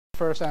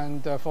first,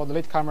 and for the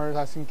latecomers,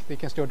 I think they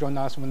can still join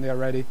us when they are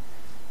ready.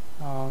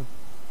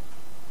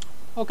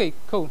 Okay,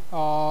 cool.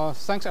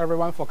 Thanks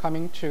everyone for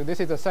coming to. This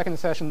is the second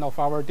session of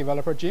our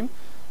developer gym.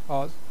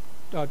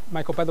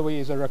 Michael, by the way,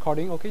 is a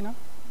recording okay now?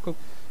 Cool.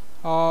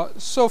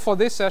 So for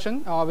this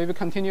session, we will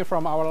continue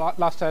from our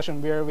last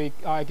session where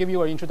I give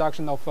you an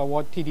introduction of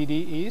what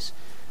TDD is.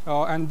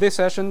 And this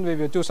session, we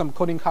will do some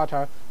coding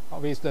kata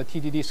with the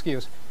TDD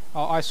skills.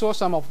 I saw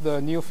some of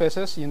the new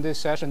faces in this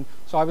session,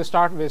 so I will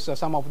start with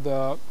some of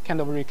the kind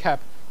of recap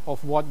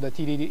of what the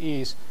TDD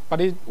is.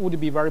 But it would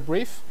be very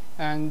brief,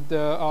 and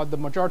the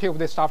majority of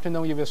this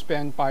afternoon you will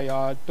spend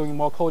by doing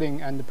more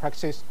coding and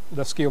practice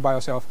the skill by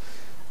yourself.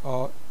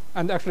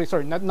 And actually,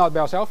 sorry, not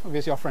by yourself,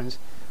 with your friends.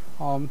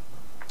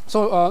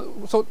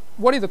 So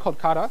what is the code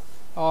kata?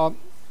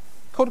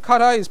 Code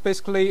kata is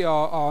basically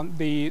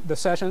the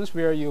sessions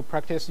where you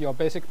practice your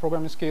basic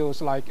programming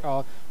skills, like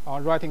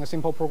writing a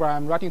simple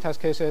program, writing test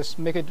cases,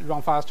 make it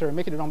run faster,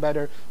 make it run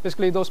better.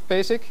 Basically, those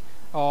basic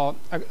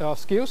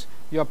skills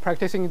you are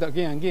practicing it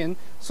again and again,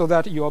 so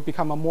that you will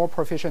become a more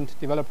proficient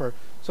developer.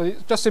 So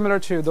it's just similar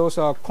to those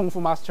kung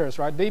fu masters,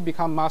 right? They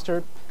become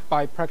master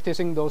by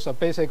practicing those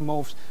basic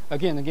moves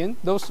again and again.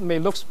 Those may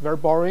look very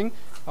boring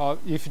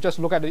if you just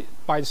look at it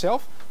by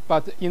itself,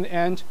 but in the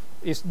end,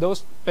 it's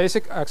those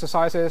basic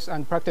exercises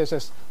and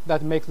practices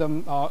that make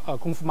them a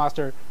kung fu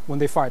master when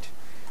they fight.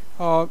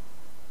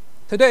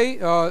 Today,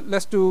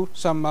 let's do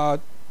some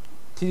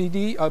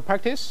TDD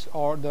practice,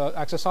 or the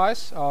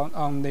exercise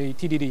on the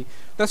TDD.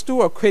 Let's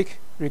do a quick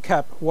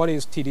recap. What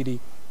is TDD?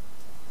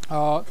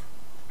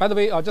 By the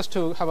way, just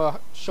to have a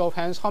show of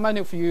hands, how many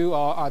of you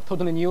are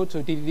totally new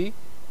to TDD?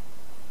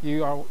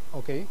 You are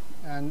okay,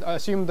 and I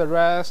assume the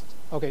rest.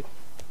 Okay,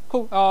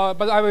 cool.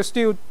 But I will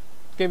still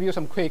give you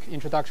some quick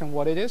introduction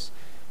what it is.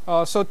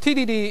 So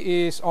TDD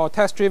is, or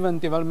test-driven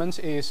development,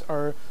 is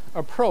our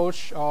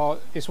approach.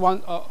 Is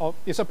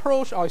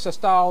a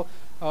style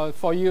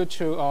for you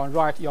to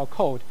write your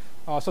code.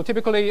 So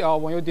typically,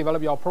 when you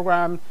develop your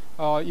program,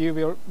 you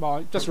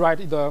will just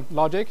write the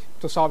logic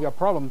to solve your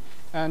problem,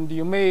 and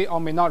you may or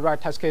may not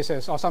write test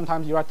cases, or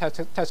sometimes you write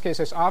test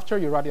cases after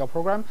you write your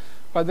program.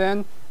 But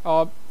then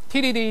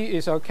TDD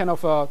is a kind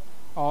of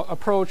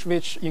approach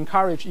which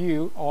encourages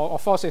you or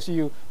forces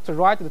you to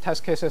write the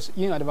test cases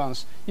in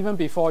advance, even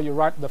before you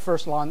write the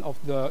first line of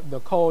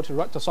the code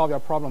to solve your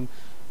problem.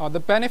 The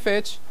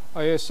benefit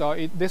is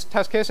these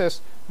test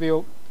cases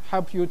will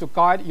help you to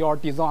guide your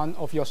design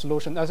of your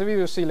solution. As we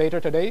will see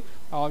later today,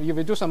 you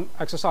will do some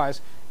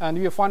exercise, and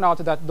you will find out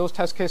that those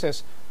test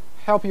cases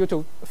help you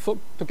to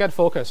get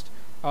focused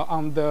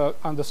on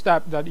the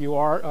step that you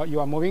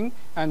are moving,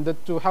 and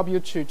to help you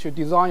to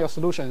design your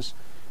solutions.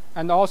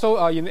 And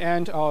also, in the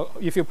end,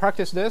 if you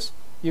practice this,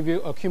 you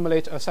will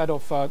accumulate a set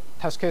of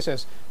test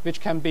cases,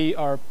 which can be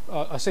a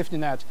safety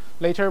net.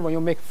 Later, when you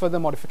make further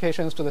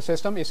modifications to the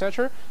system,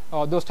 etc.,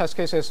 those test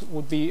cases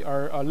would be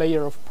a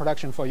layer of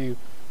protection for you.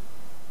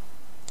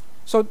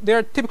 So there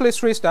are typically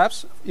 3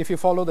 steps if you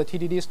follow the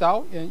TDD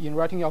style in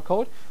writing your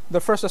code. The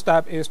first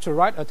step is to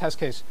write a test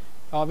case,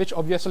 which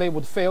obviously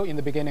would fail in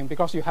the beginning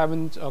because you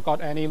haven't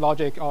got any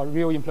logic or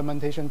real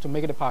implementation to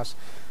make it pass.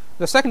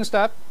 The second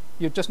step,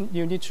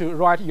 you need to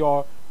write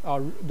your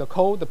the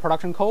code, the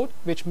production code,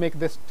 which make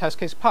this test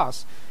case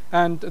pass.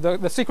 And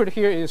the secret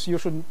here is you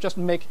should just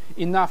make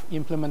enough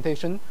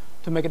implementation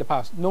to make it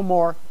pass, no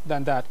more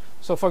than that.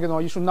 So for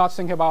example, you should not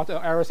think about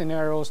error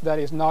scenarios that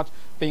is not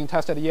being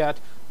tested yet.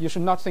 You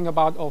should not think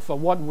about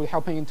what will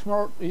happen in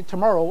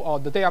tomorrow or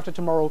the day after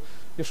tomorrow.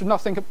 You should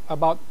not think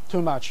about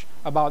too much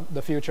about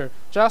the future.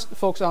 Just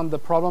focus on the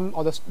problem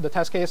or the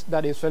test case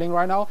that is failing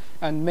right now,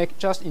 and make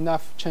just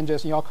enough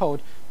changes in your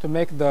code to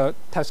make the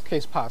test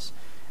case pass.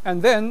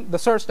 And then the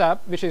third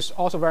step, which is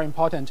also very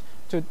important,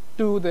 to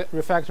do the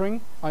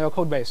refactoring on your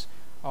code base.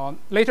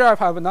 Later, I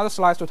have another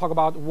slide to talk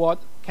about what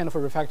kind of a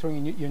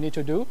refactoring you need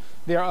to do.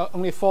 There are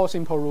only 4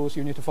 simple rules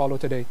you need to follow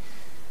today.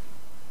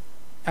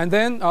 And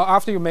then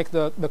after you make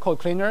the code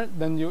cleaner,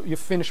 then you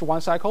finish one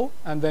cycle,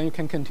 and then you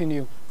can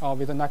continue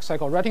with the next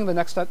cycle, writing the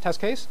next test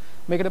case,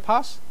 make it a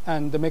pass,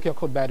 and make your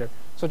code better.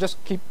 So just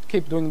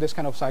keep doing this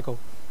kind of cycle.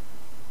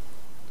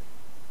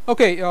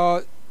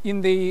 Okay,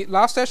 in the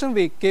last session,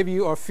 we gave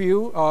you a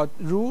few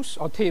rules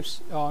or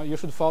tips you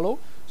should follow.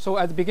 So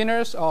as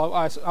beginners,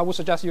 I would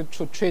suggest you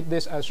to treat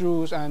this as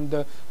rules, and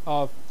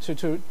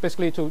to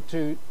basically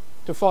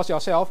to force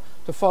yourself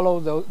to follow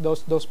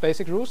those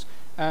basic rules.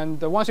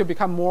 And once you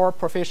become more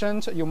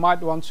proficient, you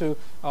might want to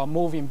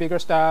move in bigger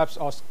steps,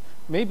 or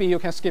maybe you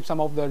can skip some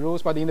of the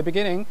rules. But in the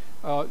beginning,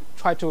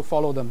 try to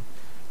follow them.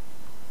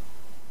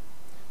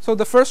 So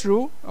the first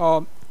rule,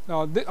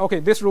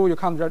 this rule you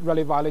can't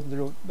really violate the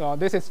rule.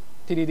 This is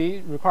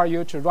TDD, require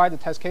you to write the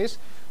test case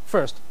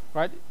first,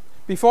 right?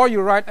 Before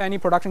you write any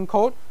production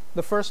code,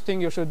 the first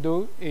thing you should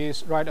do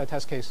is write a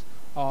test case,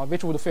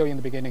 which would fail in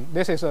the beginning.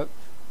 This is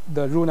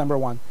the rule number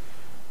 1.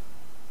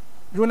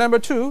 Rule number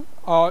 2,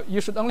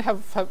 you should only have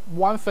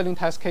one failing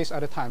test case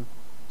at a time.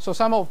 So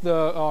some of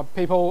the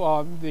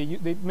people,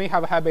 they may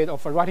have a habit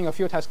of writing a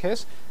few test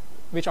cases,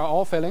 which are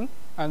all failing,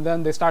 and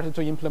then they started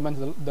to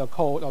implement the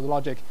code or the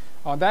logic.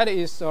 That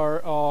is,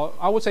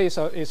 I would say,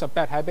 is a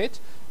bad habit.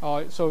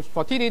 So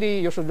for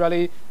TDD, you should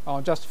really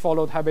just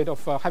follow the habit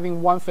of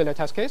having one failure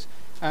test case,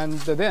 and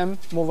then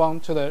move on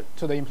to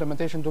the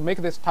implementation to make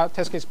this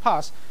test case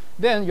pass.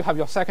 Then you have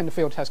your second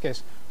failed test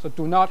case. So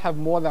do not have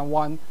more than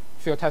one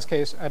failed test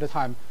case at a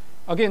time.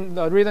 Again,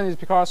 the reason is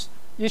because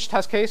each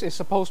test case is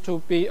supposed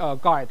to be a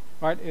guide,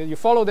 right? You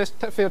follow this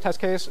failed test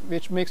case,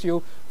 which makes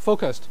you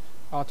focused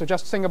to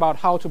just think about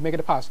how to make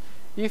it pass.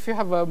 If you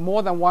have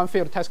more than one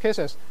failed test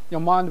cases, your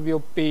mind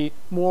will be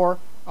more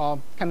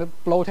kind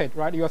of bloated,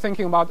 right? You're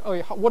thinking about, oh,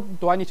 what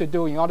do I need to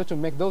do in order to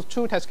make those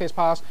 2 test case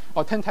pass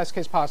or 10 test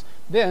case pass?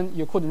 Then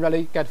you couldn't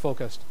really get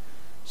focused.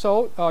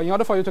 So in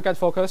order for you to get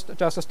focused,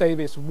 just stay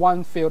with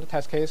one failed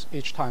test case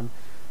each time.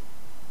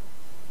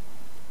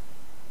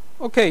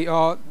 Okay,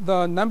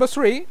 the number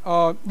 3,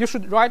 you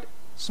should write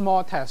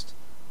small tests.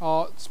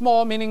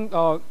 Small meaning,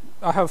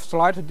 I have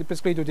slide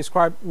basically to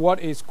describe what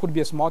could be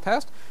a small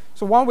test.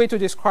 So one way to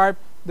describe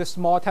the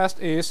small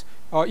test is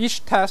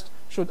each test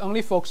should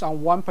only focus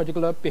on one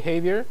particular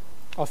behavior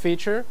or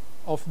feature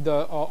of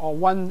the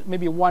or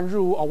maybe one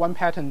rule or one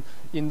pattern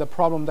in the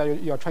problem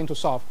that you're trying to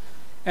solve.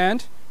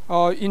 And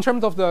in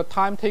terms of the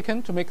time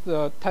taken to make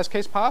the test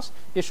case pass,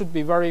 it should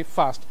be very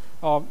fast.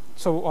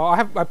 So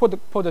I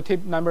put the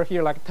tip number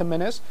here like 10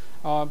 minutes,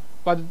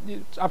 but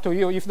it's up to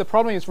you. If the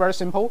problem is very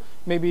simple,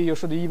 maybe you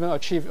should even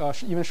achieve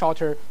even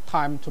shorter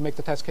time to make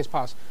the test case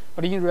pass.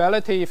 But in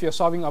reality, if you're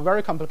solving a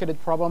very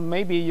complicated problem,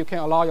 maybe you can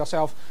allow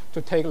yourself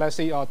to take, let's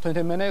say,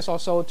 20 minutes or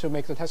so to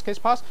make the test case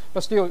pass.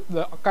 But still,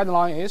 the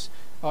guideline is,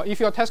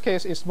 if your test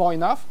case is small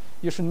enough,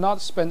 you should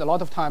not spend a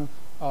lot of time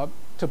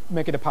to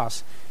make it a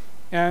pass.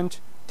 And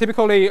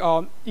typically,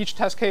 each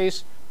test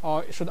case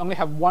should only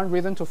have one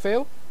reason to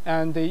fail.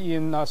 And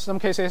in some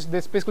cases,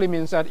 this basically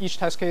means that each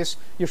test case,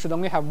 you should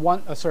only have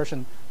one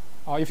assertion.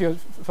 If you're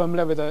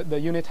familiar with the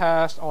unit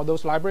test or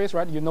those libraries,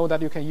 right, you know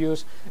that you can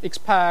use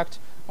expect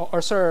or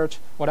assert,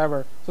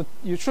 whatever. So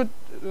you should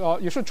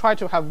try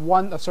to have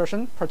one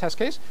assertion per test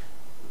case.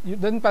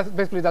 Then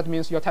basically that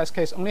means your test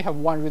case only have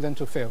one reason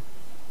to fail.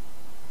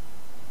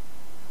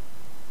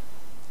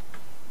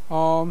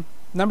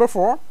 Number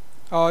 4,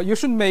 you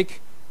should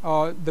make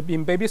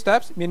in baby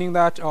steps, meaning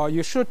that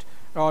you should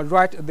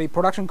write the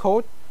production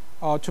code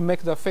to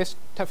make the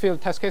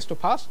failed test case to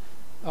pass.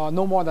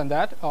 No more than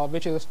that,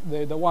 which is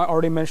the one I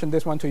already mentioned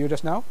this one to you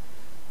just now.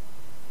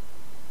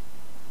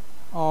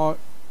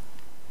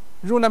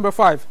 Rule number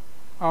 5.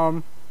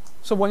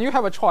 So when you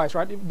have a choice,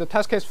 right, if the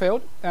test case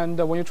failed, and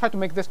when you try to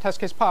make this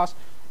test case pass,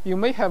 you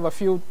may have a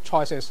few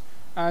choices.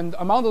 And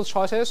among those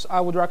choices,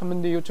 I would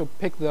recommend you to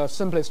pick the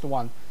simplest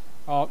one.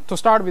 To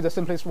start with the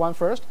simplest one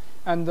first,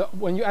 and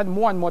when you add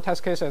more and more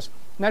test cases,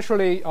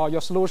 naturally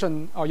your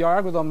solution or your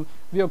algorithm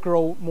will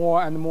grow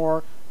more and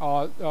more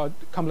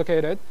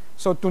complicated.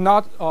 So do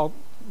not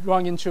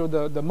run into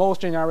the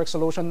most generic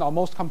solution or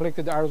most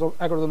complicated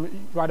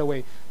algorithm right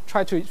away.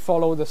 Try to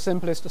follow the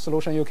simplest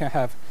solution you can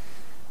have.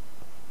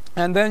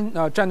 And then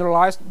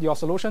generalize your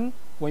solution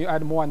when you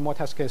add more and more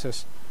test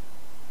cases.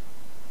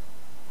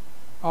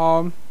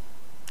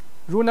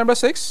 Rule number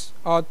 6,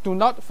 do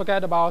not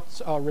forget about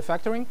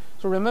refactoring.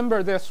 So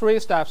remember, there are 3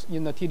 steps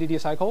in the TDD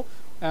cycle.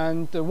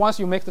 And once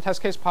you make the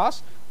test case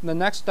pass, the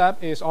next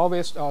step is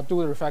always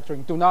do the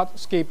refactoring. Do not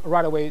skip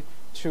right away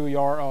to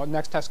your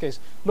next test case.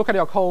 Look at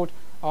your code.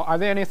 Are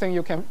there anything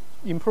you can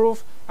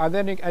improve? Are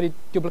there any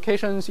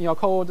duplications in your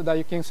code that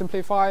you can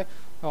simplify?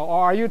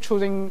 Or are you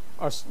choosing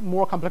a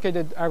more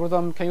complicated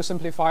algorithm? Can you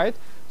simplify it?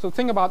 So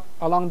think about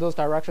along those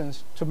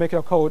directions to make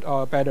your code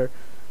better.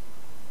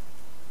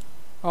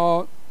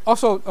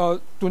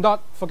 Also, do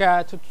not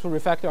forget to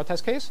refactor your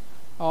test case.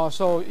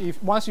 So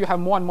if once you have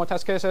more and more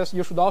test cases,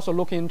 you should also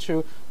look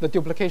into the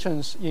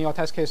duplications in your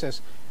test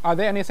cases. Are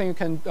there anything you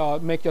can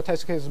make your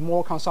test case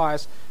more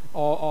concise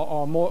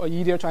or more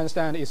easier to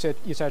understand,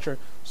 etc.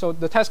 So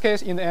the test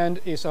case in the end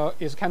is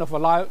kind of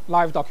a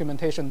live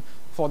documentation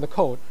for the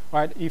code,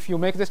 right? If you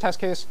make this test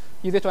case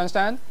easy to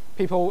understand,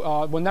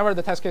 people, whenever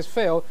the test case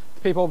fail,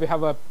 people will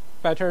have a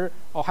better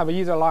or have an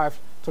easier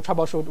life to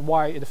troubleshoot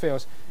why it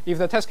fails. If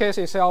the test case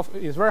itself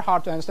is very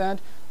hard to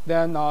understand,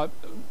 then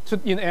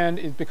in the end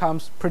it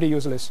becomes pretty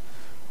useless.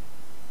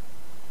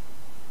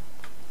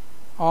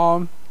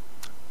 Number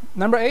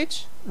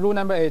 8, rule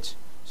number 8.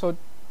 So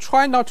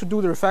try not to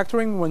do the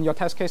refactoring when your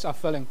test case are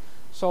failing.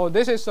 So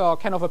this is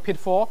kind of a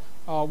pitfall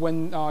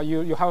when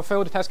you have a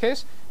failed test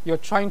case. You're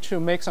trying to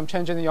make some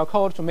changes in your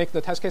code to make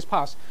the test case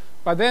pass.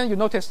 But then you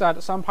notice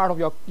that some part of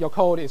your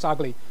code is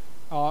ugly.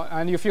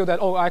 And you feel that,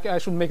 oh, I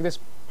should make this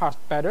part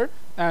better.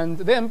 And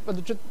then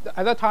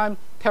at that time,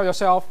 tell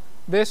yourself,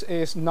 this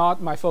is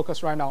not my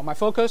focus right now. My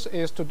focus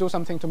is to do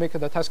something to make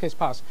the test case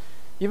pass.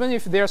 Even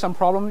if there's some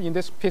problem in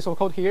this piece of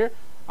code here,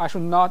 I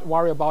should not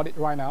worry about it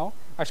right now.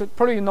 I should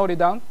probably note it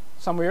down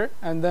somewhere.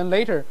 And then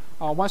later,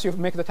 once you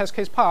make the test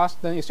case pass,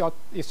 then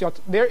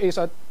there is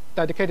a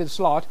dedicated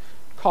slot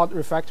called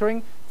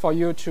refactoring for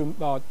you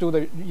to do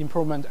the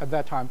improvement at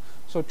that time.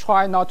 So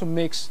try not to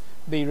mix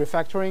the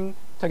refactoring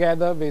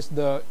together with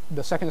the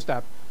second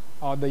step.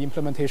 the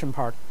implementation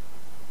part.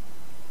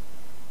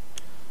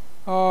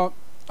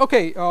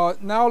 Okay,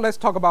 now let's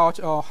talk about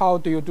how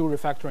do you do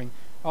refactoring.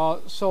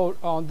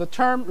 The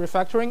term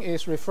refactoring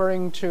is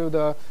referring to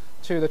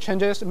the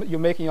changes you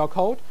make in your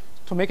code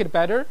to make it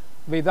better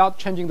without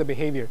changing the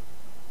behavior.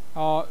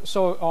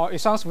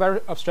 It sounds very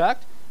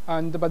abstract,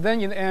 but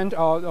then in the end,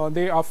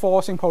 there are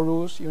 4 simple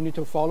rules you need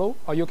to follow,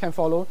 or you can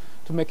follow,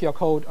 to make your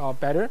code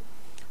better.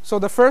 So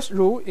the first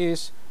rule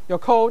is your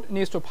code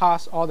needs to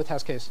pass all the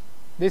test cases.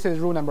 This is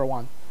rule number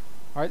 1.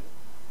 Right?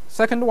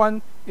 Second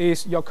one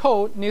is your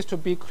code needs to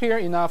be clear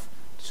enough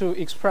to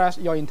express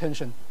your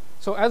intention.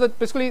 So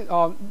basically,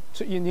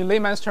 in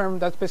layman's term,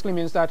 that basically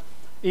means that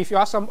if you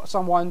ask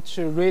someone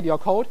to read your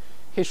code,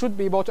 he should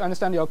be able to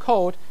understand your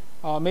code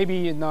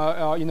maybe in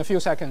a few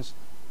seconds,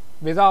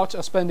 without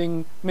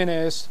spending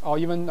minutes or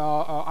even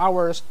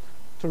hours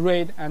to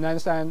read and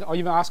understand, or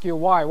even ask you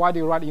why. Why do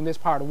you write in this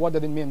part? What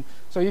does it mean?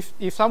 So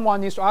if someone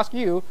needs to ask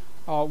you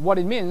what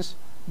it means,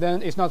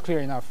 then it's not clear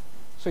enough.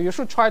 So you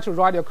should try to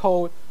write your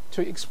code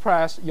to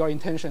express your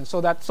intention,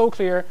 so that's so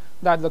clear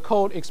that the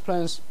code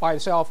explains by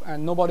itself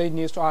and nobody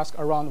needs to ask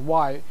around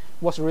why,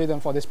 what's the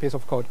reason for this piece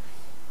of code.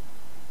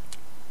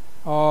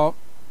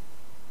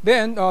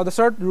 Then the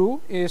third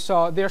rule is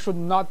there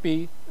shouldn't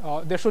be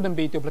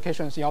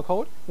duplications in your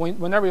code.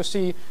 Whenever you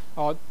see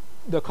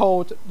the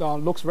code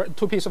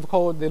two pieces of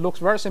code, they look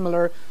very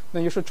similar,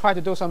 then you should try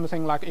to do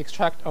something like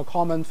extract a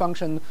common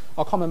function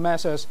or common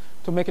methods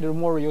to make it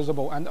more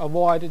reusable and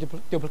avoid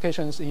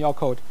duplications in your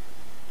code.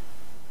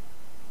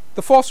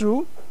 The fourth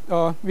rule,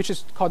 which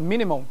is called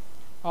minimal.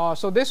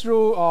 So this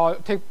rule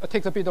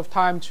takes a bit of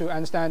time to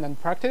understand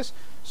and practice.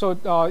 So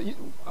to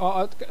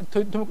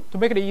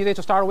make it easy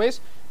to start with,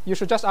 you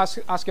should just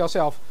ask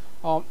yourself,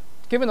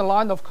 given a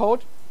line of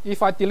code,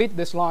 if I delete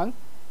this line,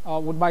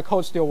 would my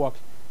code still work?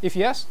 If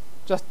yes,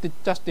 just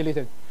delete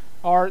it.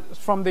 Or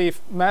from the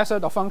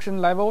method or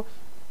function level,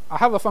 I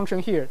have a function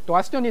here. Do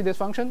I still need this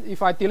function?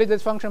 If I delete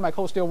this function, my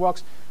code still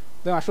works,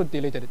 then I should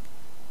delete it.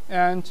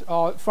 And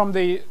from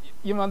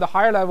even on the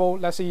higher level,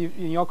 let's say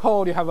in your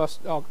code you have a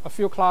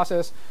few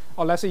classes,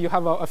 or let's say you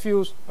have a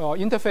few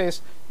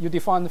interface you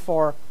define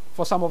for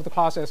some of the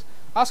classes.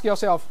 Ask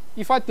yourself,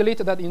 if I delete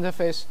that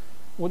interface,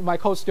 would my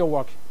code still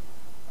work?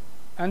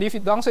 And if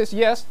the answer is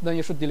yes, then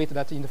you should delete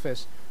that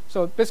interface.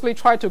 So basically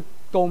try to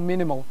go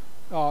minimal.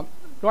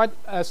 Write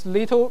as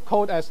little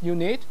code as you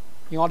need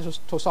in order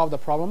to solve the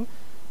problem.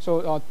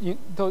 So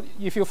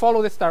if you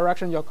follow this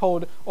direction, your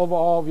code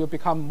overall will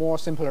become more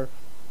simpler.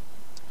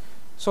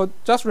 So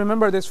just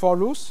remember these 4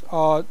 rules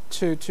when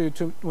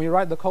you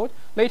write the code.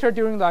 Later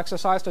during the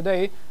exercise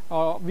today,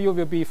 we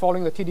will be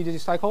following the TDD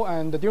cycle,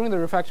 and during the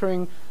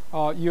refactoring,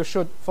 you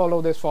should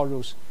follow these 4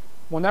 rules.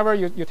 Whenever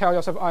you tell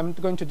yourself, I'm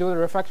going to do the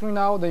refactoring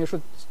now, then you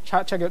should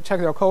check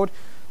your code.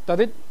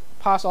 Does it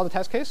pass all the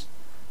test case?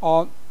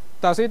 Or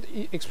does it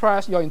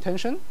express your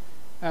intention?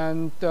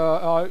 And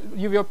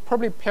you will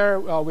probably pair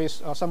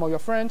with some of your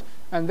friends,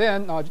 and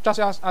then just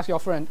ask your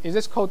friend, is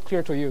this code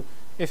clear to you?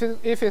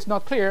 If it's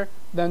not clear,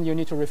 then you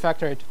need to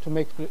refactor it to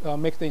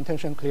make the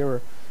intention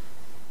clearer.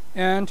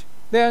 And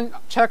then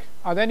check,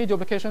 are there any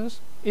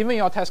duplications? Even in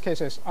your test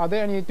cases, are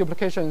there any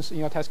duplications in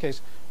your test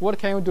case? What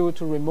can you do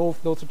to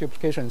remove those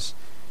duplications?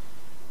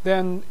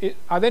 Then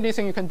are there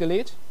anything you can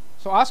delete?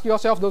 So ask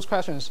yourself those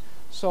questions,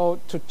 so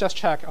to just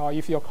check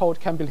if your code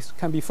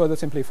can be further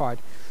simplified.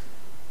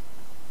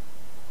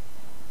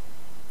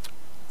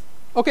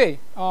 Okay,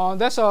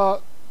 that's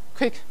a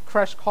quick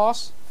crash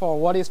course for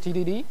what is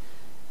TDD.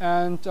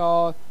 And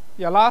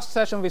last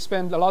session we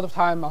spent a lot of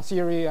time on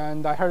theory,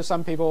 and I heard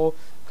some people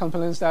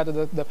complain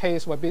that the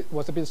pace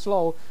was a bit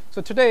slow.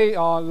 So today,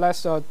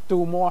 let's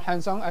do more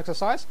hands-on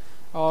exercise.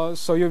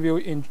 So you will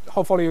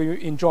hopefully you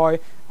enjoy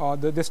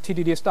this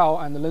TDD style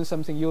and learn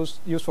something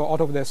useful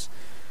out of this.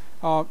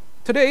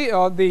 Today,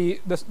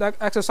 the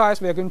exercise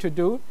we are going to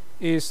do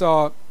is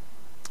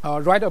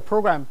write a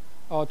program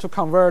to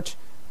convert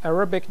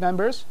Arabic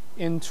numbers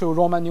into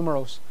Roman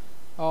numerals.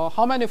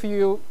 How many of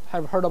you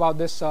have heard about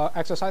this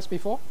exercise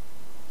before?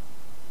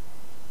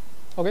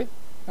 Okay.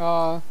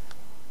 No,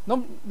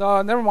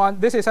 never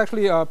mind. This is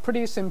actually a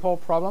pretty simple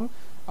problem.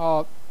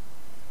 So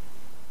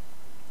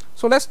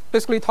let's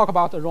basically talk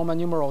about the Roman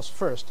numerals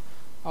first.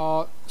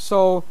 You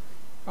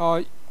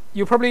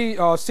probably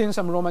seen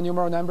some Roman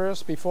numeral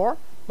numbers before,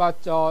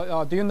 but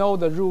do you know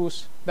the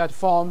rules that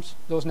forms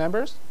those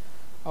numbers?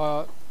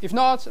 If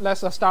not,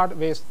 let's start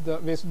with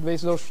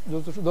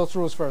those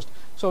rules first.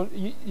 So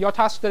your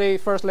task today,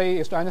 firstly,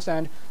 is to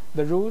understand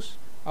the rules.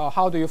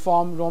 How do you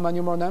form Roman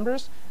numeral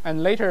numbers?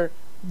 And later,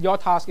 your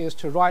task is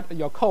to write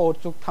your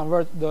code to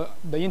convert the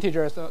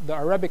integers, the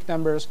Arabic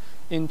numbers,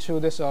 into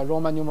this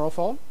Roman numeral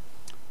form.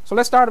 So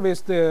let's start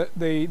with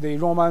the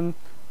Roman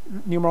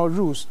numeral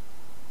rules.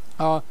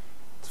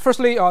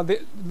 Firstly,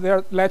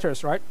 they're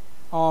letters, right?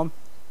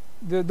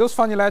 Those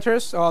funny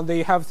letters,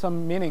 they have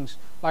some meanings.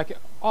 Like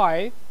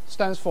I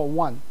stands for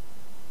 1,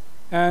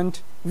 and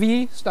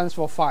V stands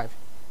for 5,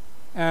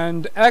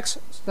 and X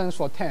stands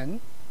for 10,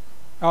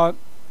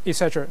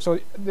 etc. So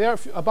there are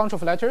a bunch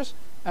of letters,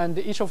 and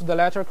each of the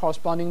letter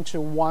corresponding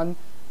to one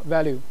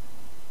value.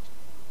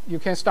 You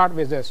can start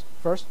with this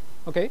first,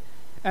 okay?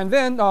 And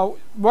then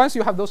once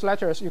you have those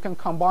letters, you can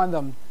combine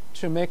them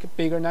to make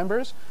bigger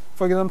numbers.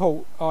 For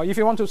example, if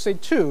you want to say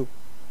 2,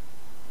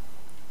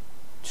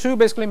 2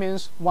 basically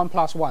means 1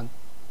 plus 1,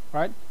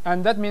 right?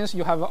 And that means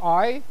you have an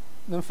I,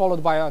 then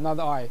followed by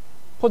another I.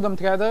 Put them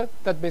together,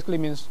 that basically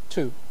means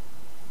 2.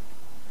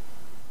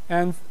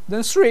 And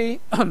then 3,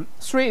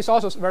 3 is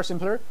also very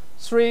simpler.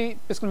 3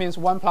 basically means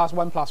 1 plus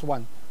 1 plus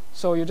 1.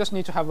 So you just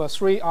need to have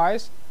 3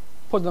 I's,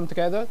 put them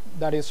together,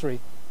 that is 3.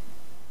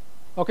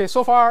 Okay,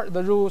 so far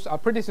the rules are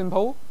pretty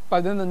simple,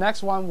 but then the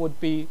next one would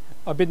be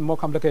a bit more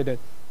complicated.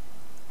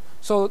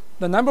 So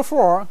the number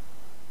 4,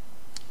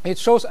 it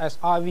shows as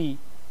RV,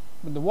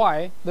 the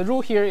Y. The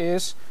rule here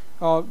is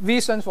V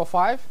stands for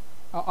 5,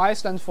 I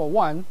stands for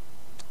 1.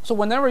 So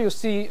whenever you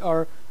see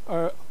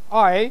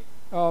I,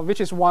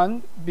 which is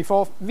 1,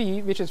 before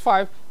V, which is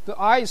 5, the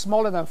I is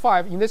smaller than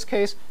 5. In this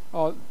case,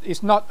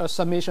 it's not a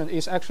summation,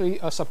 it's actually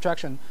a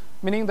subtraction,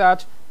 meaning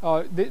that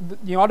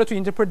in order to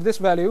interpret this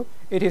value,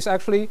 it is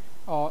actually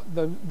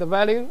the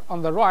value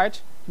on the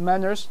right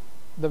minus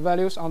the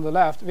values on the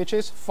left, which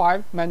is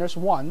 5 minus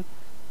 1,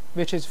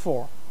 which is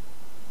 4.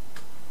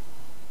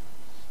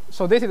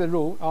 So this is the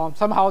rule.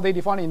 Somehow they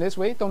define it in this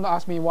way. Don't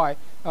ask me why.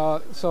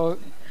 So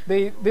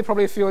they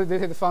probably feel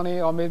this is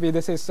funny, or maybe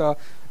this is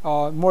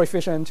more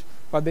efficient,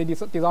 but they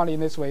design it in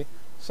this way.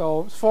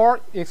 So 4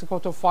 is equal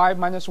to 5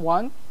 minus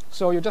 1.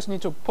 So you just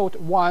need to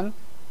put 1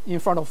 in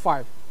front of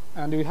 5,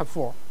 and you have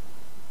 4.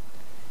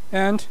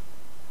 And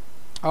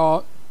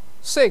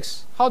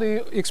 6, how do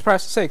you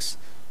express 6?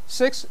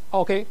 6,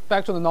 okay,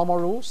 back to the normal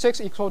rule. 6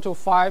 equal to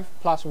 5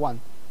 plus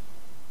 1.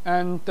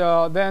 And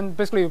then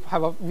basically you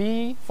have a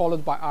V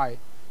followed by I.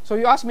 So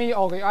you ask me,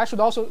 okay, I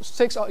should also,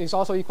 6 is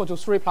also equal to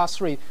 3 plus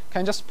 3.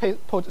 Can I just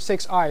put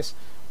 6 I's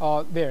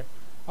there?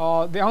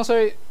 The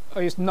answer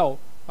is no.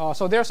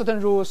 So there are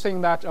certain rules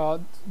saying that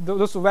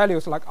those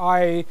values like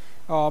I,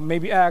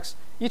 maybe X,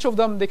 each of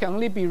them, they can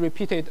only be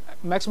repeated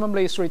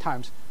maximally 3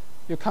 times.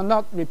 You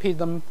cannot repeat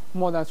them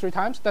more than 3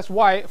 times. That's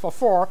why for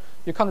 4,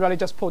 you can't really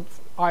just put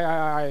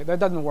I. That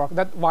doesn't work.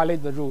 That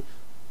violates the rule.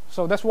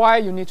 So that's why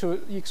you need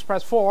to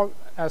express 4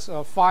 as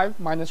 5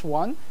 minus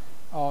 1.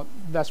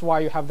 That's why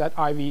you have that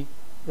IV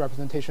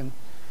representation.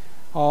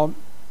 And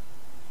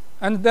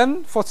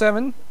then for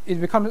 7,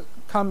 it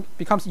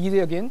becomes easy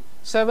again.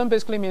 7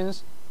 basically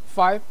means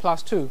 5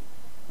 plus 2,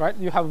 right?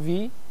 You have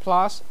V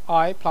plus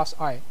I plus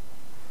I.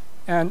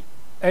 And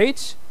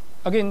 8,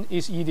 again,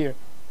 is easier.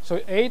 So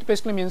 8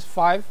 basically means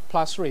 5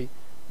 plus 3.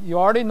 You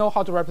already know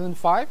how to represent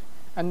 5,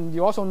 and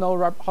you also know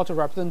how to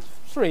represent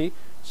 3,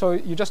 so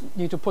you just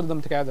need to put them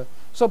together.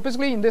 So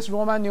basically in this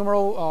Roman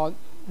numeral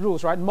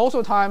rules, right, most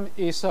of the time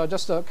is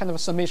just a kind of a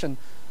summation.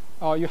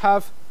 You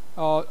have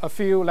a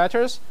few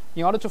letters.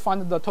 In order to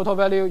find the total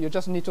value, you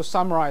just need to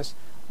summarize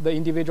the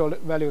individual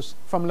values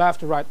from left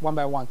to right, one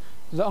by one.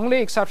 The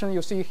only exception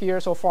you see here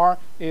so far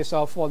is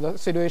for the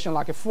situation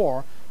like a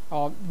 4,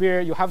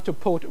 where you have to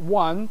put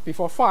 1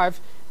 before 5.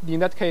 In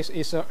that case,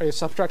 is a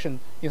subtraction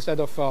instead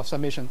of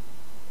summation.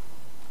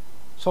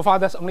 So far,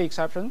 that's the only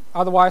exception.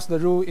 Otherwise, the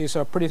rule is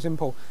pretty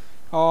simple.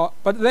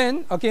 But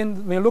then,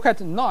 again, when you look at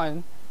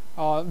 9,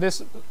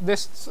 this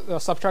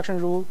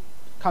subtraction rule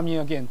comes in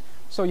again.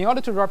 So in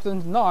order to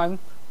represent 9,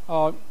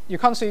 you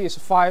can't say it's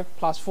 5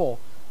 plus 4.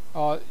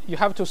 You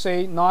have to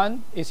say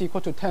 9 is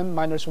equal to 10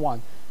 minus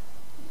 1.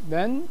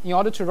 Then, in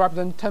order to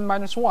represent 10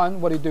 minus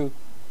 1, what do you do?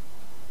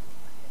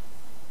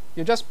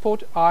 You just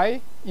put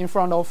I in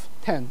front of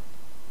 10.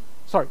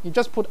 Sorry, you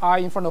just put I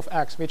in front of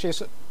X, which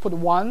is put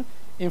 1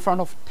 in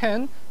front of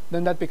 10,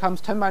 then that becomes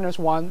 10 minus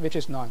 1, which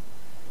is 9.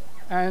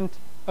 And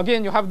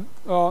again, you have,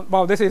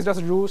 well, this is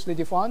just rules they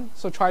define,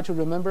 so try to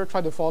remember,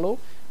 try to follow.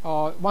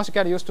 Once you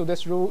get used to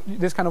this rule,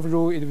 this kind of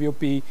rule, it will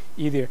be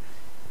easier.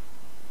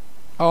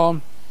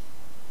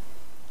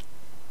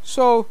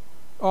 So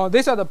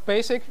these are the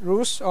basic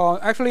rules.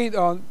 Actually,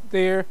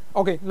 they're,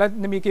 okay, let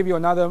me give you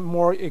another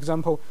more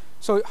example.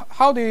 So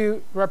how do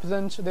you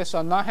represent this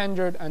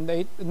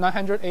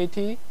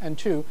 980 and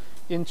 2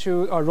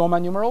 into a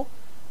Roman numeral?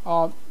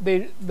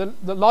 The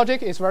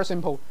logic is very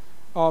simple.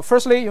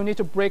 Firstly, you need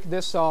to break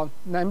this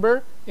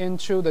number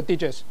into the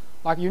digits.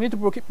 Like you need to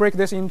break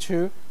this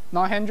into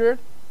 900,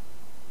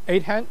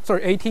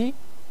 80,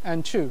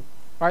 and 2.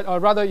 Right?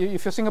 Or rather,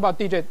 if you think about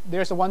digit,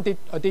 there's a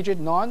digit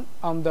 9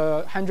 on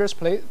the hundredths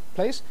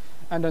place,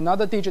 and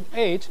another digit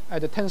 8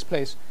 at the tenths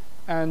place,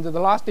 and the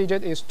last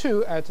digit is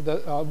 2 at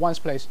the ones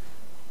place.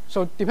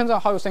 So it depends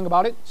on how you think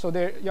about it. So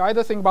there, you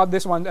either think about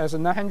this one as a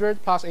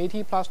 900 plus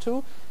 80 plus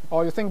 2,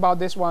 or you think about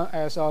this one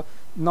as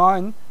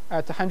 9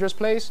 at the hundredths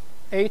place,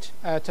 8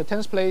 at the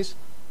tenths place,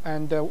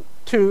 and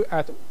 2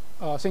 at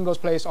singles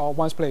place or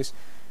ones place.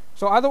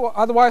 So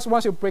otherwise,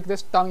 once you break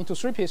this down into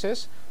 3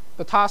 pieces,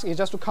 the task is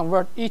just to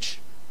convert each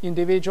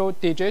individual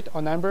digit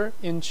or number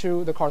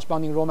into the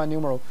corresponding Roman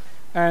numeral.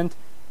 And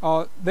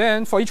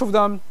then for each of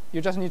them,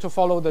 you just need to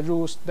follow the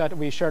rules that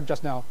we shared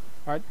just now.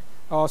 Right?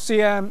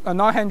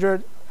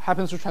 900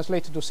 happens to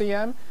translate to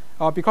cm.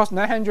 because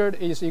 900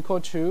 is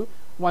equal to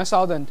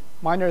 1000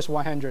 minus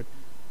 100.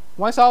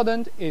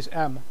 1000 is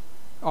M.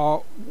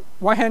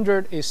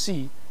 100 is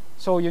C.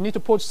 So you need to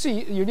put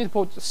C. You need to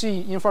put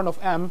C in front of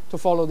M to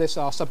follow this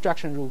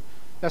subtraction rule.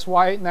 That's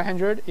why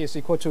 900 is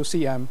equal to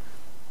CM.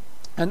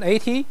 And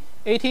 80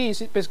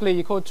 is basically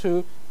equal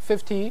to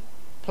 50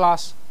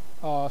 plus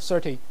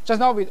 30. Just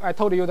now I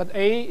told you that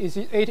 8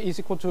 is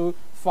equal to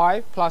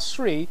 5 plus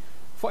 3.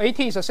 For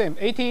 80 is the same.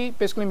 80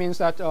 basically means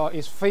that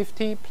is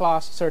 50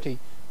 plus 30.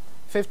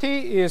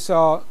 50 is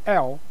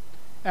L,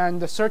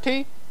 and the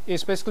 30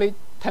 is basically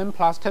 10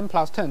 plus 10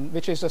 plus 10,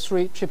 which is a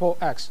 3 triple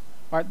X.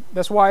 Right?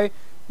 That's why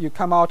you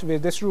come out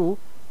with this rule,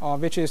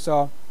 which is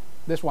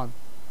this one.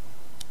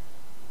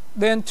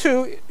 Then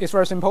 2 is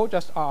very simple,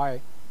 just I.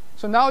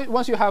 So now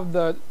once you have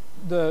the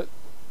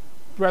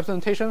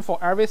representation for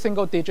every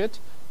single digit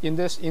in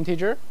this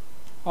integer,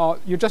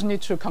 you just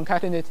need to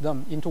concatenate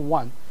them into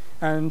 1,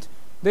 and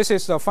this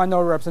is the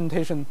final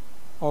representation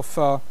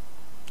of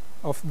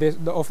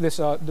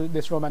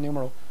this Roman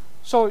numeral.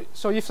 So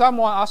if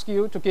someone asks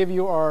you to give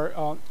you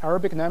an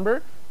Arabic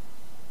number,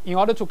 in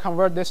order to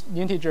convert this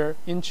integer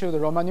into the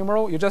Roman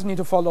numeral, you just need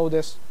to follow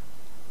this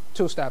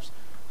 2 steps.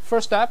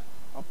 First step,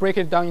 break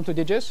it down into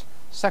digits.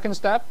 Second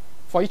step,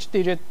 for each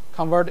digit,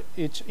 convert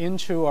it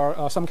into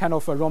some kind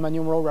of a Roman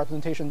numeral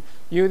representation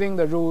using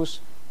the rules,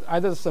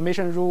 either the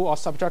summation rule or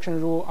subtraction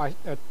rule I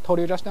told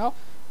you just now.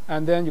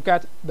 And then you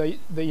get the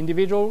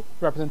individual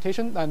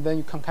representation, and then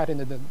you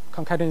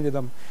concatenate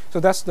them. So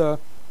that's the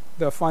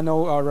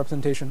final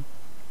representation.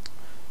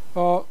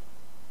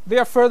 There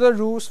are further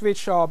rules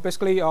which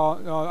basically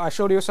I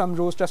showed you some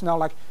rules just now,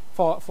 like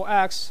for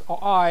X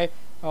or I.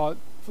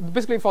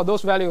 Basically for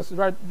those values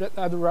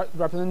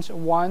represent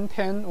 1,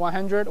 10,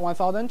 100,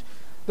 1000.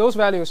 Those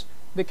values,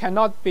 they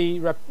cannot be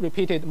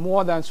repeated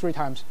more than 3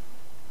 times.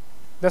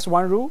 That's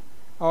one rule.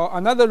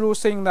 Another rule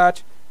saying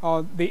that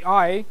the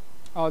I,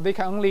 they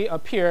can only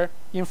appear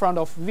in front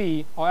of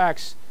V or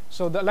X.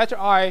 So the letter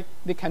I,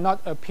 they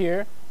cannot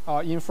appear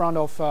in front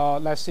of,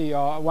 let's say,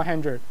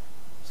 100.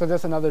 So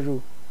that's another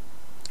rule.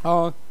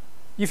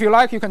 If you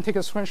like, you can take a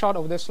screenshot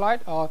of this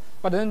slide.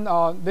 But then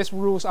these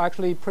rules are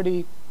actually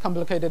pretty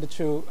complicated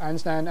to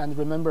understand and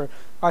remember.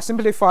 I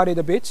simplified it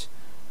a bit.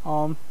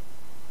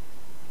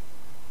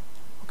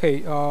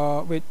 Okay,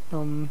 wait,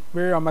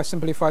 where are my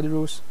simplified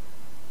rules?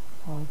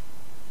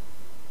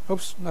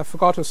 Oops, I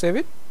forgot to save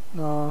it.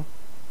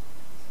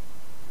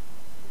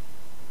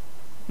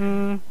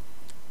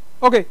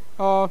 Okay,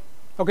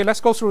 okay,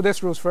 let's go through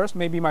these rules first.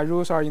 Maybe my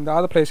rules are in the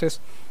other places.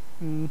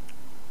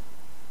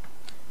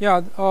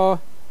 Yeah,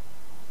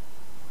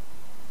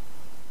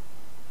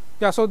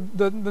 so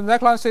the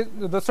next line says,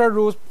 the third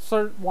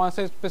one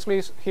says,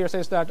 basically here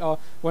says that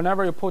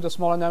whenever you put a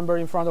smaller number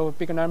in front of a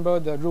bigger number,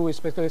 the rule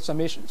is basically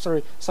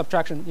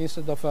subtraction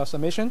instead of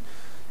summation.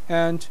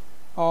 And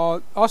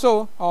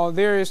also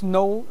there is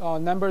no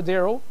number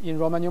 0 in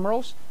Roman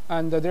numerals,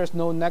 and there's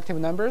no negative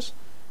numbers.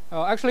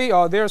 Actually,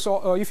 there's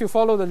if you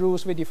follow the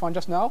rules we defined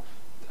just now,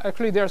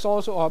 actually there's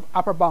also an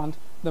upper bound,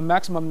 the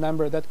maximum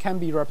number that can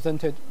be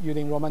represented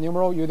using Roman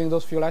numeral, using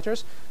those few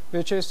letters,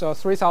 which is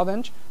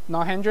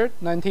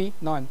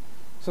 3,999.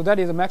 So that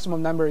is the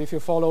maximum number if you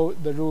follow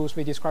the rules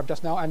we described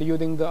just now and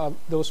using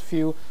those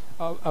few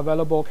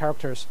available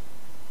characters.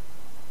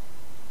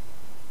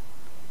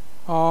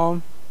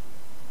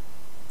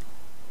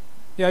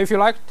 Yeah, if you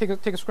like, take a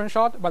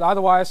screenshot. But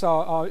otherwise,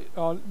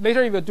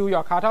 later you will do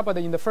your kata. But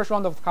in the first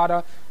round of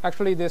kata,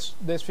 actually, these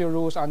few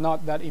rules are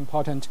not that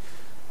important.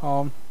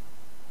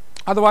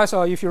 Otherwise,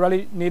 if you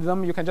really need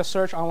them, you can just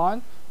search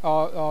online,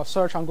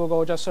 search on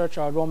Google, just search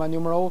Roman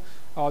numeral.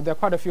 There are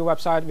quite a few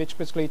websites which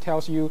basically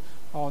tells you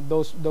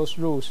those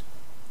rules.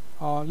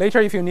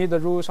 Later, if you need the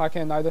rules, I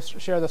can either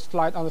share the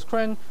slide on the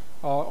screen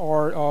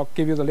or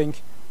give you the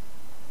link.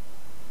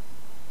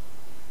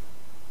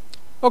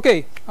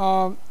 Okay,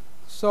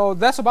 so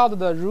that's about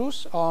the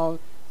rules.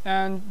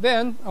 And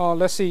then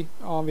let's see,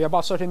 we're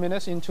about 30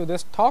 minutes into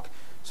this talk.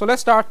 So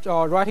let's start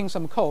writing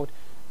some code.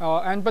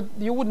 But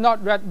you would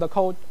not write the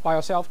code by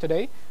yourself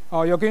today.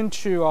 You're going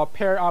to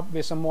pair up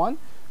with someone.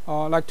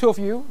 Like 2 of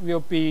you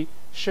will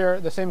share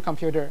the same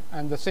computer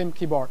and the same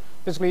keyboard.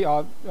 Basically,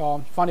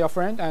 find your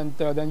friend and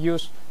then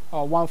use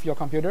one of your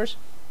computers.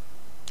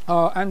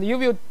 And you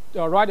will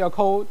write your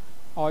code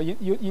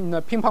in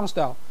a ping pong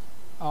style,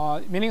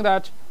 meaning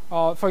that,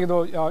 for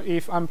example,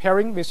 if I'm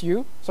pairing with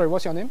you, sorry,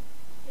 what's your name?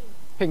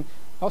 Ping.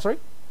 Oh, sorry,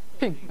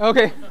 Ping.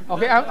 Okay,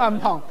 okay,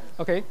 I'm Pong.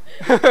 Okay.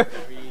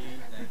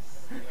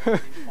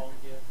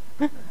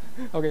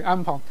 Okay,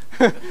 I'm Pong.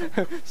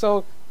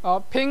 So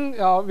Ping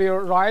will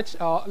write,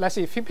 let's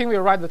see, Ping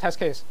will write the test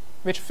case,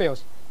 which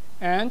fails.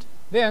 And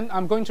then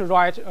I'm going to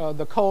write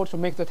the code to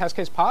make the test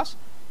case pass.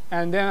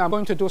 And then I'm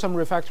going to do some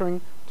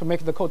refactoring to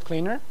make the code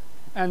cleaner.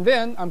 And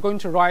then I'm going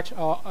to write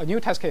a new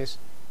test case.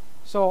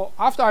 So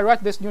after I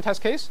write this new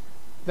test case,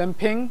 then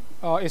Ping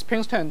is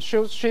Ping's turn.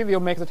 She will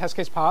make the test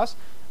case pass,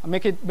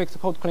 make the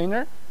code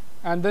cleaner.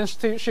 And then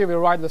she will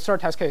write the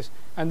third test case.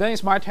 And then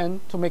it's my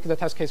turn to make the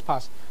test case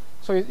pass.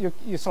 So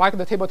it's like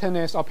the table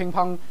tennis or ping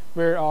pong,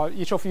 where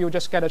each of you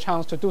just get a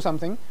chance to do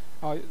something.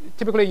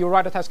 Typically, you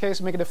write a test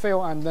case, make it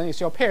fail, and then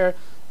it's your pair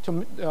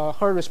to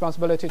her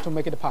responsibility to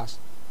make it pass.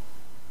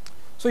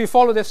 So you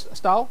follow this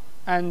style,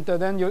 and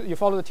then you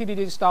follow the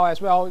TDD style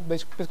as well.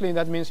 Basically,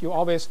 that means you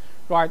always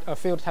write a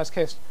failed test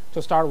case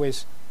to start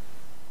with.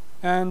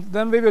 And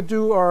then we will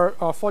do our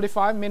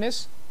 45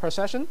 minutes per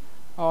session,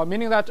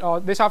 meaning that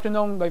this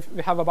afternoon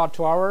we have about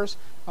 2 hours,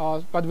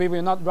 but we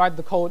will not write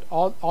the code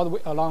all the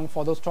way along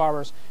for those 2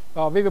 hours.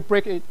 We will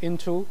break it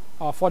into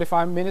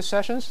 45-minute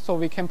sessions, so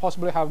we can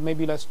possibly have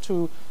maybe less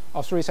 2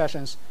 or 3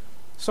 sessions.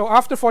 So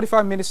after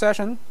 45-minute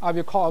session, I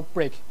will call a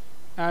break,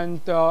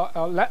 and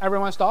let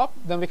everyone stop.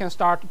 Then we can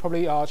start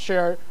probably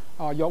share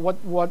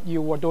what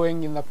you were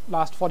doing in the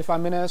last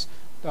 45 minutes.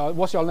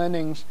 What's your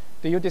learnings?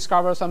 Did you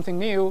discover something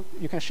new?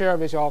 You can share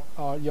with your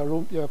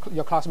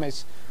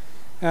classmates,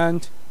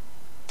 and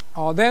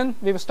then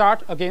we will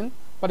start again.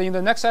 But in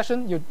the next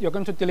session, you're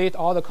going to delete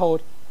all the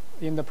code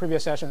in the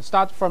previous session.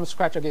 Start from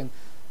scratch again.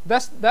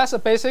 That's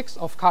the basics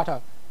of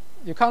kata.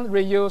 You can't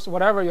reuse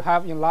whatever you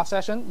have in last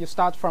session. You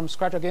start from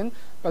scratch again.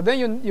 But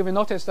then you will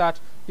notice that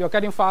you're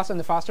getting faster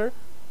and faster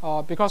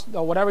because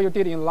whatever you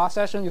did in last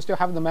session, you still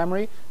have the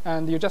memory,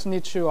 and you just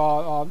need to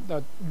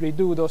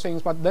redo those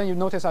things. But then you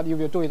notice that you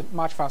will do it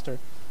much faster.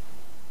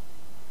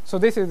 So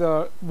this is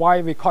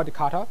why we call it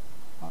kata,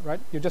 right?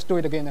 You just do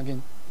it again and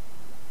again.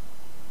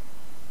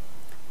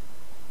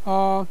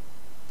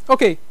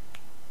 Okay,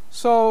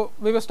 so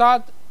we will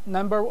start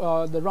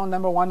the round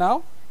number 1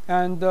 now,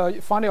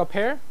 and find your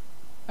pair,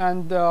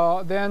 and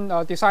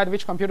then decide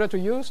which computer to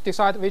use,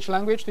 decide which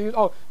language to use.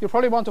 Oh, you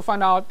probably want to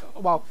find out,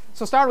 well,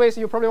 so start with,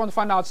 you probably want to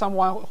find out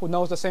someone who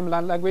knows the same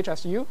language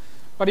as you.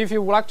 But if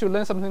you would like to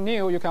learn something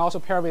new, you can also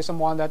pair with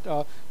someone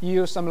that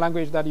use some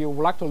language that you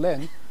would like to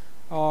learn.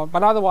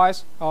 But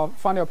otherwise,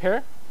 find your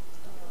pair.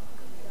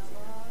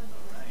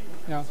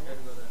 Yeah.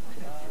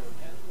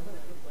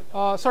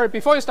 Sorry,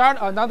 before you start,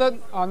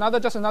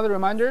 just another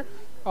reminder.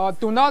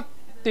 Do not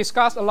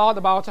discuss a lot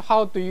about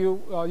how do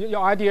you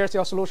your ideas,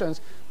 your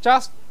solutions.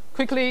 Just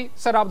quickly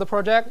set up the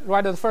project,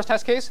 write the first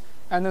test case,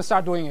 and then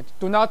start doing it.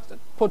 Do not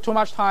put too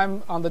much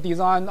time on the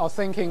design or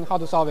thinking how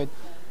to solve it.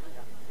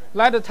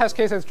 Let the test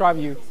cases drive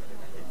you.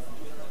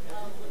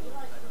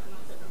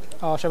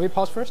 Shall we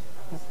pause first?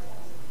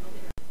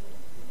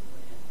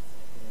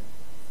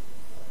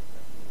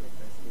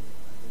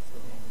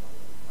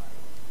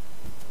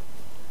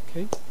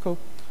 Okay, cool.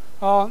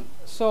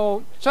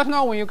 So just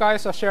now when you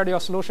guys shared your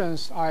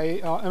solutions,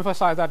 I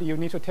emphasize that you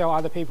need to tell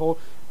other people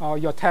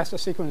your test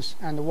sequence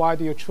and why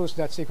do you choose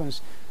that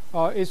sequence.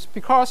 It's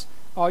because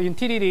in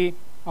TDD,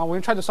 when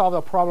you try to solve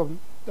a problem,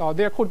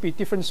 there could be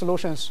different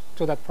solutions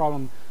to that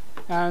problem.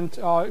 And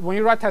when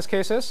you write test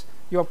cases,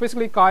 you're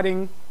basically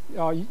guiding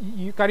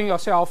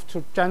yourself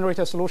to generate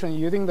a solution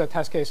using the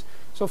test case.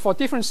 So for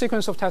different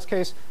sequence of test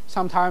case,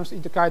 sometimes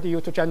it guides you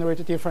to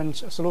generate different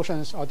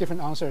solutions or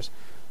different answers.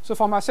 So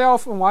for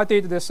myself, when I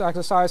did this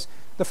exercise,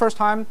 the first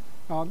time,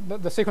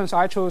 the sequence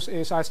I chose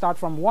is I start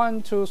from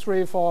 1, 2,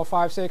 3, 4,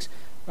 5, 6,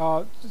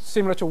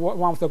 similar to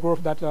one of the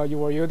group that you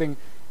were using.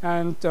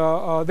 And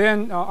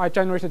then I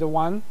generated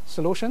one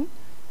solution.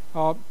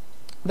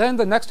 Then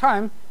the next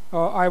time,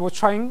 I was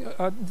trying,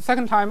 the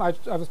second time I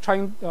was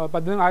trying,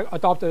 but then I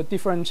adopted a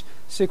different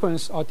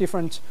sequence or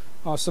different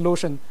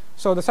solution.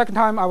 So the second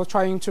time I was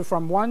trying to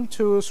from 1,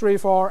 2, 3,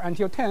 4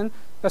 until 10.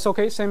 That's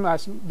okay, same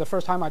as the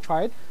first time I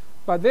tried.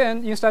 But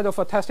then instead of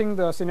testing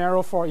the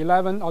scenario for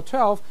 11 or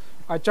 12,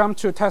 I jumped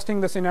to testing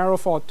the scenario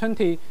for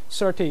 20,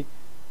 30.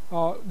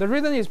 The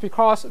reason is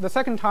because the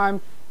second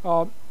time,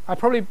 during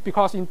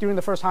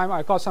the first time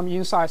I got some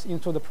insights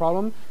into the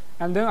problem,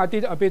 and then I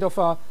did a bit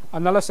of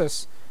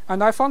analysis.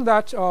 And I found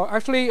that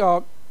actually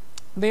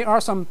there are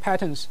some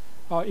patterns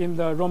in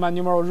the Roman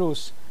numeral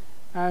rules.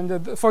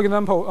 And for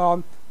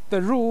example,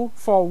 the rule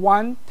for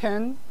 1,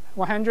 10,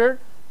 100,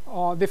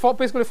 they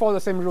basically follow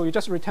the same rule. You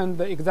just return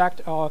the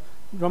exact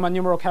Roman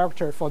numeral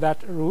character for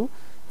that rule,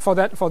 for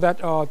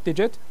that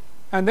digit.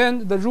 And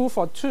then the rule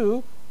for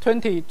 2,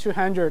 20,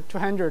 200,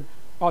 200,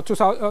 or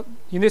 2000,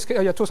 in this case,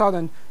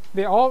 2000,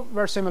 they're all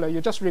very similar. You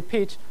just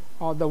repeat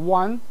the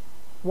 1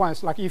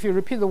 once. Like if you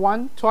repeat the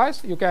 1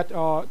 twice, you get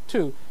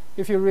 2.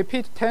 If you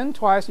repeat 10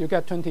 twice, you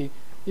get 20.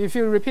 If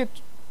you repeat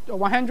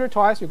 100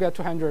 twice, you get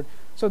 200.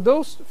 So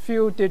those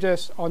few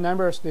digits or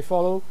numbers, they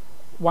follow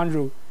one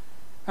rule.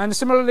 And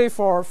similarly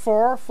for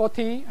 4,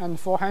 40, and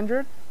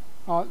 400,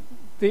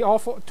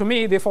 to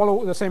me, they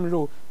follow the same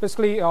rule.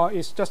 Basically,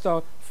 it's just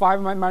a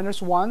 5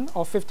 minus 1,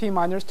 or 50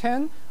 minus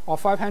 10, or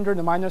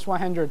 500 minus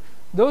 100.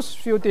 Those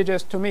few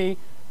digits, to me,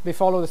 they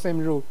follow the same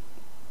rule.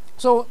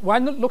 So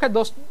when I look at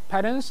those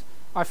patterns,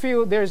 I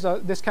feel there's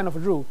this kind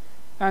of rule.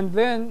 And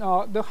then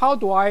how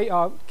do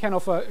I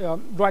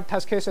write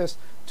test cases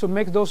to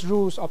make those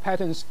rules or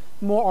patterns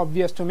more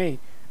obvious to me?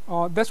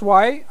 That's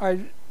why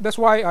I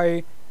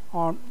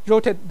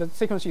wrote the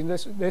sequence in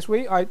this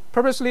way. I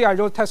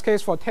wrote test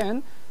case for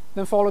 10,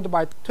 then followed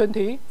by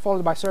 20,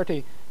 followed by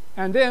 30.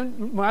 And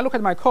then when I look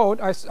at my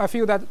code, I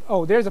feel that,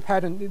 oh, there's a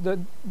pattern.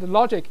 The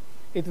logic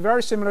it's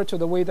very similar to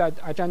the way that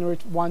I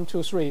generate 1,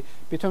 2, 3.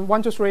 Between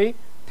 1, 2, 3,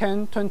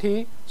 10,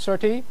 20,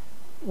 30,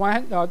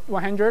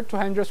 100,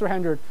 200,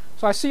 300.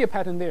 So I see a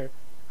pattern there.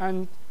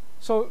 And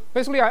so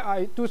basically,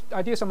 I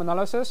did some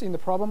analysis in the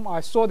problem.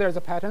 I saw there's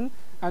a pattern,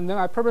 and then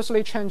I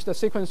purposely changed the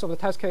sequence of the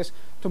test case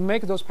to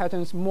make those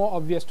patterns more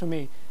obvious to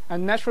me.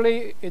 And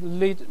naturally, it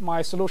led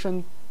my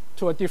solution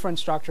to a different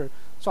structure.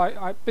 So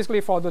I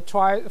basically for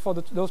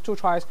those two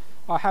tries,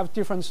 I have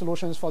different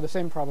solutions for the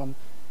same problem.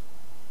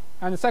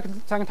 And the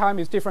second time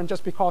is different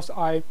just because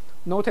I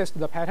noticed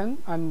the pattern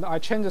and I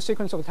changed the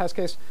sequence of the test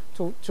case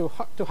to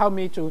help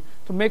me to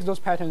make those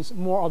patterns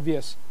more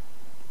obvious.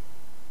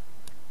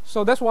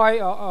 So that's why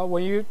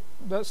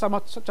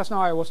just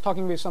now I was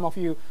talking with some of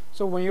you.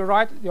 So when you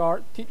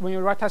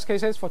write test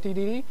cases for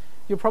TDD,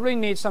 you probably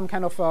need some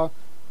kind of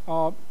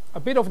a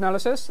bit of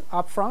analysis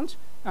up front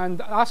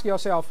and ask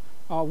yourself,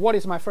 what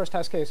is my first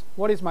test case?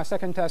 What is my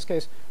second test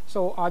case?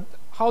 So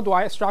how do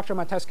I structure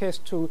my test case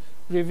to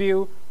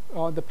review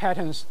the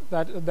patterns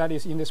that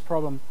is in this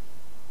problem?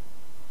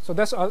 So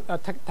that's a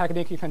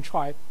technique you can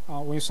try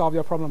when you solve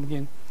your problem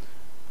again.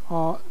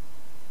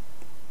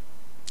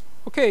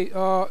 Okay,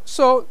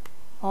 so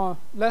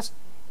let's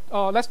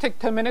take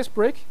 10 minutes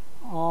break,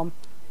 and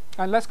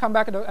let's come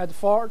back at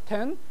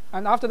 4:10.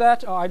 And after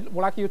that, I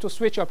would like you to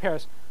switch your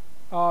pairs.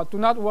 Do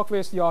not work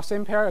with your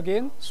same pair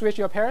again. Switch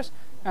your pairs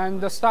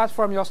and start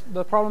from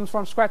the problems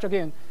from scratch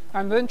again,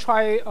 and then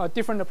try a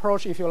different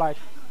approach if you like.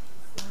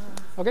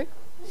 Okay,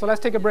 so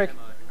let's take a break.